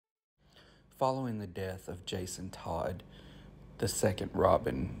Following the death of Jason Todd, the second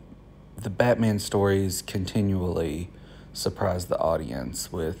Robin, the Batman stories continually surprised the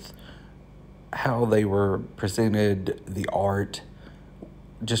audience with how they were presented, the art,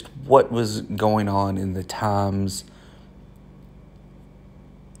 just what was going on in the times,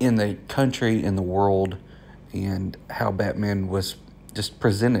 in the country, in the world, and how Batman was just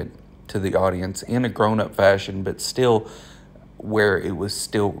presented to the audience in a grown-up fashion, but still where it was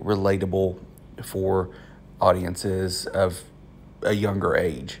still relatable for audiences of a younger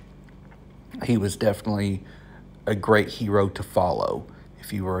age. He was definitely a great hero to follow.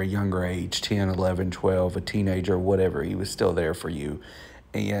 If you were a younger age, 10, 11, 12, a teenager, whatever, he was still there for you.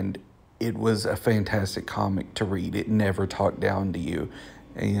 And it was a fantastic comic to read. It never talked down to you.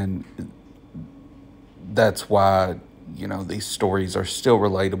 And that's why, these stories are still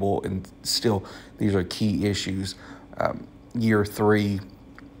relatable and still these are key issues. Year 3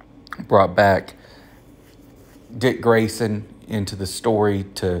 brought back Dick Grayson into the story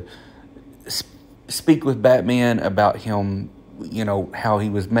to speak with Batman about him, how he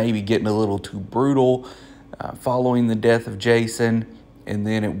was maybe getting a little too brutal following the death of Jason. And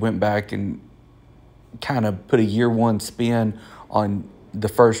then it went back and kind of put a year 1 spin on the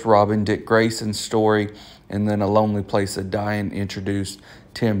first Robin, Dick Grayson story. And then A Lonely Place of Dying introduced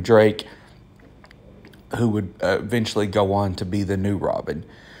Tim Drake, who would eventually go on to be the new Robin.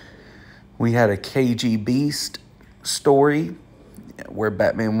 We had a KG Beast story where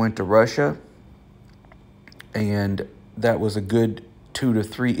Batman went to Russia, and that was a good 2 to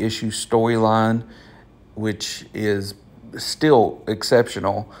 3 issue storyline, which is still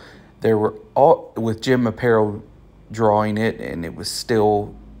exceptional. There were all with Jim Aparo drawing it, and it was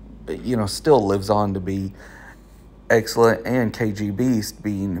still lives on to be excellent, and KG Beast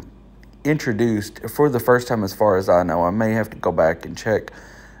being introduced for the first time as far as I know. I may have to go back and check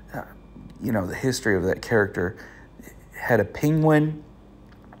the history of that character. It had a penguin.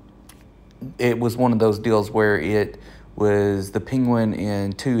 It was one of those deals where it was the penguin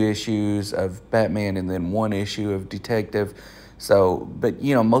in 2 issues of Batman and then 1 issue of Detective. So, but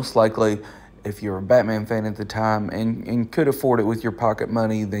most likely if you're a Batman fan at the time and could afford it with your pocket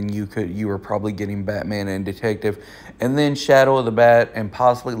money, then you were probably getting Batman and Detective, and then Shadow of the Bat and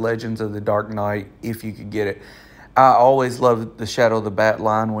possibly Legends of the Dark Knight if you could get it. I always loved the Shadow of the Bat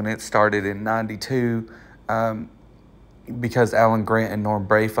line when it started in '92 because Alan Grant and Norm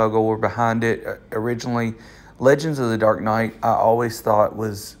Brayfogle were behind it originally. Legends of the Dark Knight I always thought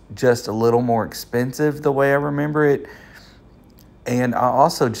was just a little more expensive the way I remember it, and I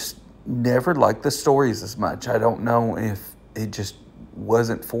also just never liked the stories as much. I don't know if it just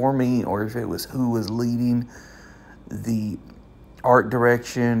wasn't for me or if it was who was leading the art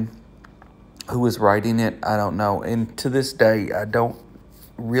direction, who was writing it. I don't know. And to this day, I don't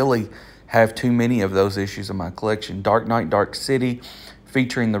really have too many of those issues in my collection. Dark Knight, Dark City,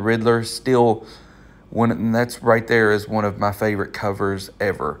 featuring the Riddler, still one, and that's right there is one of my favorite covers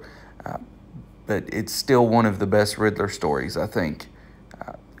ever. But it's still one of the best Riddler stories, I think.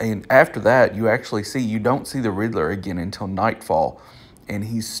 And after that, you don't see the Riddler again until Nightfall. And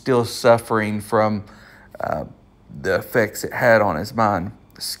he's still suffering from the effects it had on his mind.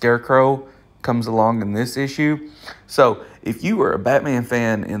 Scarecrow comes along in this issue. So if you were a Batman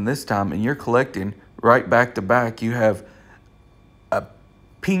fan in this time and you're collecting right back to back, you have a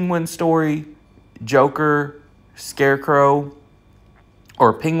Penguin story, Joker, Scarecrow,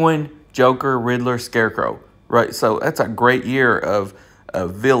 or Penguin, Joker, Riddler, Scarecrow. Right, so that's a great year of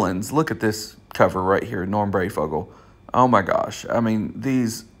villains. Look at this cover right here, Norm Brayfogle. Oh my gosh. I mean,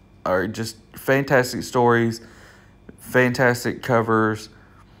 these are just fantastic stories, fantastic covers.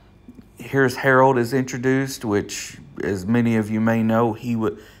 Here's Harold is introduced, which, as many of you may know,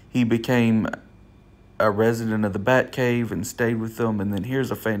 he became a resident of the Batcave and stayed with them. And then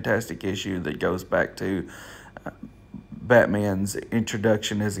here's a fantastic issue that goes back to Batman's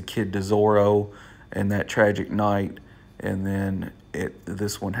introduction as a kid to Zorro and that tragic night. And then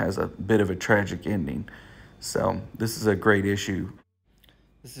this one has a bit of a tragic ending. So this is a great issue.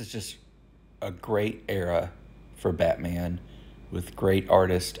 This is just a great era for Batman with great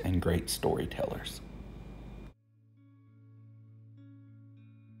artists and great storytellers.